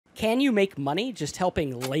Can you make money just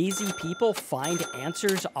helping lazy people find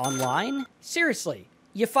answers online? Seriously,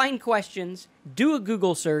 you find questions, do a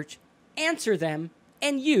Google search, answer them,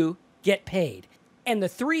 and you get paid. And the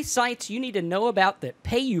 3 sites you need to know about that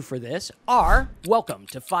pay you for this are, welcome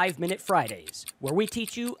to 5 Minute Fridays, where we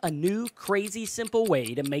teach you a new, crazy, simple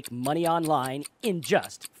way to make money online in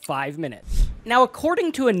just 5 minutes. Now,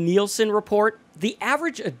 according to a Nielsen report, the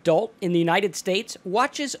average adult in the United States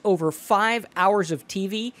watches over 5 hours of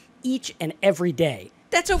TV each and every day.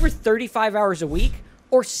 That's over 35 hours a week,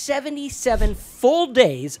 or 77 full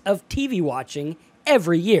days of TV watching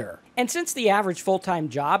every year. And since the average full-time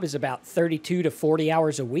job is about 32 to 40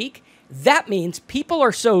 hours a week, that means people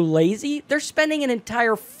are so lazy, they're spending an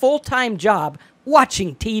entire full-time job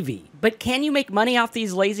watching TV. But can you make money off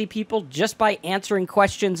these lazy people just by answering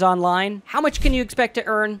questions online? How much can you expect to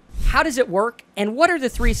earn? How does it work? And what are the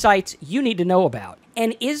 3 sites you need to know about?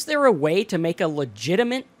 And is there a way to make a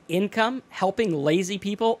legitimate income helping lazy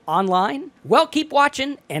people online? Well, keep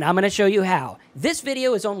watching and I'm going to show you how. This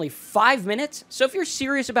video is only 5 minutes, so if you're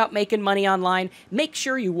serious about making money online, make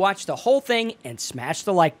sure you watch the whole thing and smash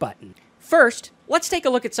the like button. First, let's take a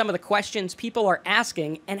look at some of the questions people are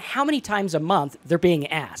asking and how many times a month they're being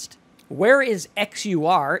asked. Where is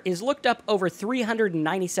XUR is looked up over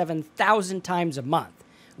 397,000 times a month.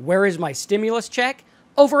 Where is my stimulus check?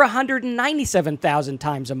 Over 197,000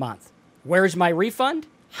 times a month. Where is my refund?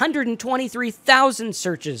 123,000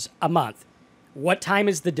 searches a month. What time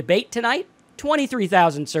is the debate tonight?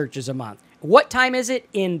 23,000 searches a month. What time is it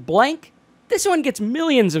in blank? This one gets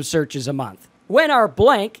millions of searches a month. When are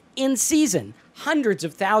blank in season? Hundreds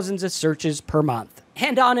of thousands of searches per month.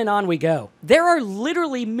 And on we go. There are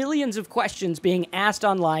literally millions of questions being asked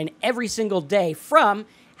online every single day, from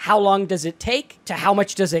how long does it take to how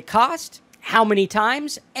much does it cost? How many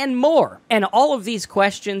times, and more. And all of these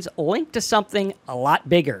questions link to something a lot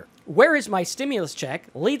bigger. Where is my stimulus check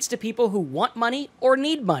leads to people who want money or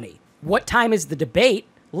need money. What time is the debate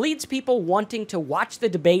leads people wanting to watch the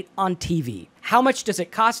debate on TV. How much does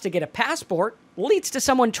it cost to get a passport leads to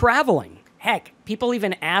someone traveling. Heck, people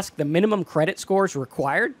even ask the minimum credit scores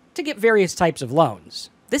required to get various types of loans.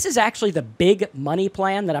 This is actually the big money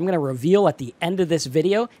plan that I'm going to reveal at the end of this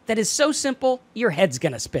video that is so simple, your head's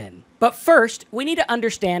going to spin. But first, we need to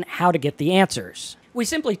understand how to get the answers. We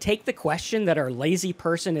simply take the question that our lazy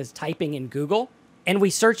person is typing in Google, and we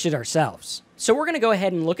search it ourselves. So we're going to go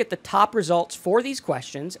ahead and look at the top results for these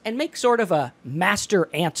questions and make sort of a master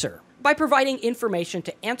answer by providing information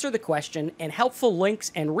to answer the question and helpful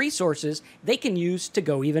links and resources they can use to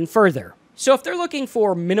go even further. So if they're looking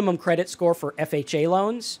for minimum credit score for FHA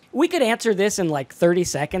loans, we could answer this in like 30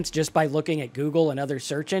 seconds just by looking at Google and other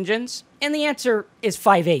search engines. And the answer is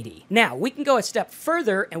 580. Now, we can go a step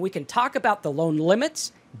further and we can talk about the loan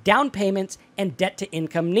limits, down payments, and debt to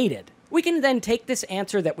income needed. We can then take this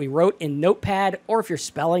answer that we wrote in Notepad, or if your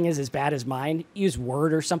spelling is as bad as mine, use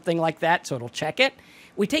Word or something like that so it'll check it.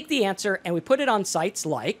 We take the answer and we put it on sites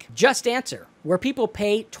like Just Answer, where people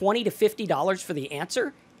pay $20 to $50 for the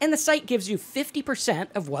answer, and the site gives you 50%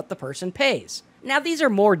 of what the person pays. Now, these are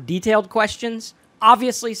more detailed questions.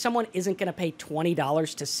 Obviously, someone isn't going to pay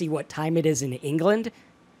 $20 to see what time it is in England,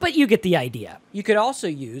 but you get the idea. You could also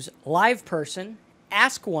use Live Person,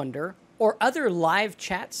 Ask Wonder, or other live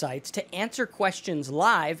chat sites to answer questions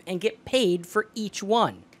live and get paid for each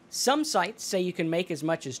one. Some sites say you can make as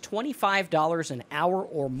much as $25 an hour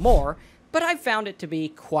or more, but I've found it to be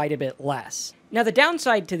quite a bit less. Now, the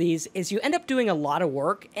downside to these is you end up doing a lot of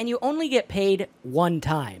work and you only get paid one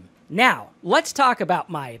time. Now, let's talk about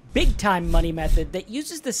my big time money method that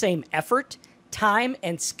uses the same effort, time,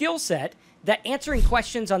 and skill set that answering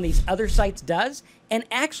questions on these other sites does, and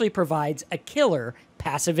actually provides a killer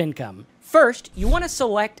passive income. First, you want to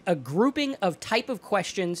select a grouping of type of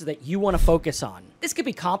questions that you want to focus on. This could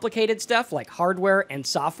be complicated stuff like hardware and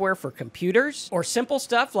software for computers, or simple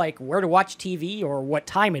stuff like where to watch TV or what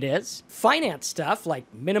time it is, finance stuff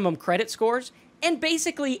like minimum credit scores, and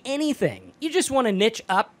basically anything. You just want to niche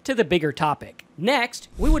up to the bigger topic. Next,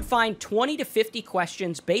 we would find 20 to 50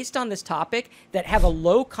 questions based on this topic that have a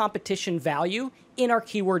low competition value in our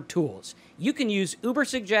keyword tools. You can use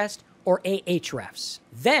Ubersuggest or Ahrefs.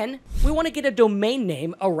 Then, we want to get a domain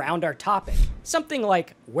name around our topic. Something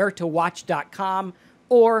like wheretowatch.com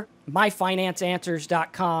or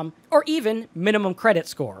myfinanceanswers.com or even minimum credit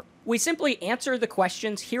score. We simply answer the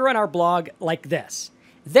questions here on our blog like this.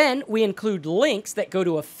 Then we include links that go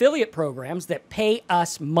to affiliate programs that pay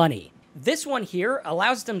us money. This one here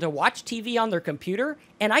allows them to watch TV on their computer,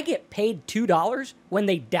 and I get paid $2 when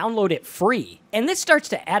they download it free. And this starts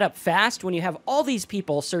to add up fast when you have all these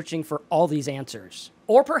people searching for all these answers.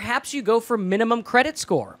 Or perhaps you go for minimum credit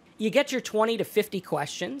score. You get your 20 to 50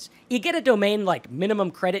 questions, you get a domain like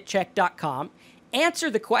minimumcreditcheck.com,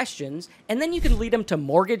 answer the questions, and then you can lead them to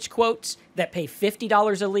mortgage quotes that pay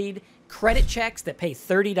 $50 a lead, credit checks that pay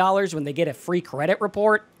 $30 when they get a free credit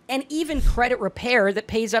report, and even credit repair that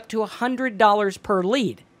pays up to $100 per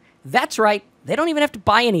lead. That's right, they don't even have to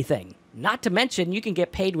buy anything. Not to mention, you can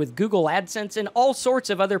get paid with Google AdSense and all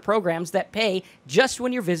sorts of other programs that pay just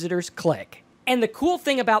when your visitors click. And the cool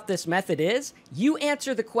thing about this method is, you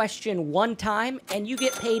answer the question one time and you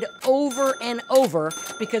get paid over and over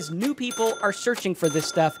because new people are searching for this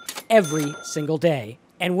stuff every single day.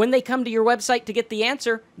 And when they come to your website to get the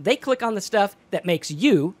answer, they click on the stuff that makes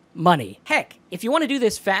you money. Heck, if you want to do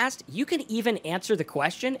this fast, you can even answer the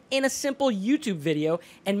question in a simple YouTube video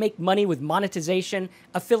and make money with monetization,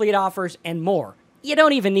 affiliate offers, and more. You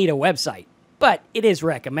don't even need a website, but it is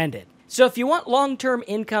recommended. So if you want long-term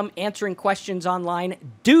income answering questions online,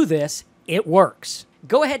 do this. It works.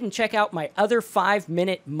 Go ahead and check out my other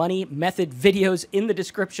 5-minute money method videos in the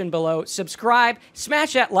description below. Subscribe,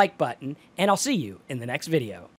 smash that like button, and I'll see you in the next video.